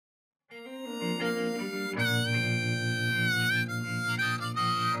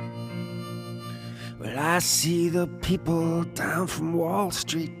I see the people down from Wall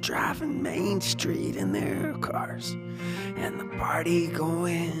Street driving Main Street in their cars, and the party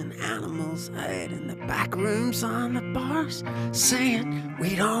going, animals hide in the back rooms on the bars, saying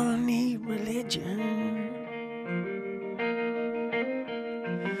we don't need religion,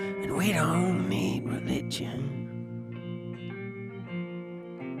 and we don't need religion.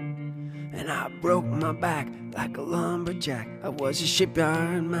 And I broke my back like a lumberjack. I was a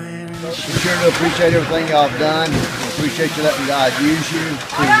shipyard man. We sure do appreciate everything y'all have done. Appreciate you letting God use you.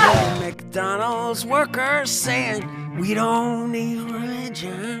 McDonald's workers saying we don't need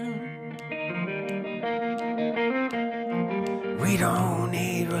religion. We don't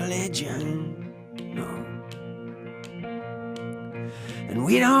need religion, no. And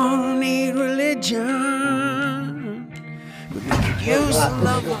we don't need religion. But we could use a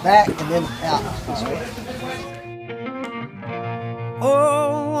love. Back and then out.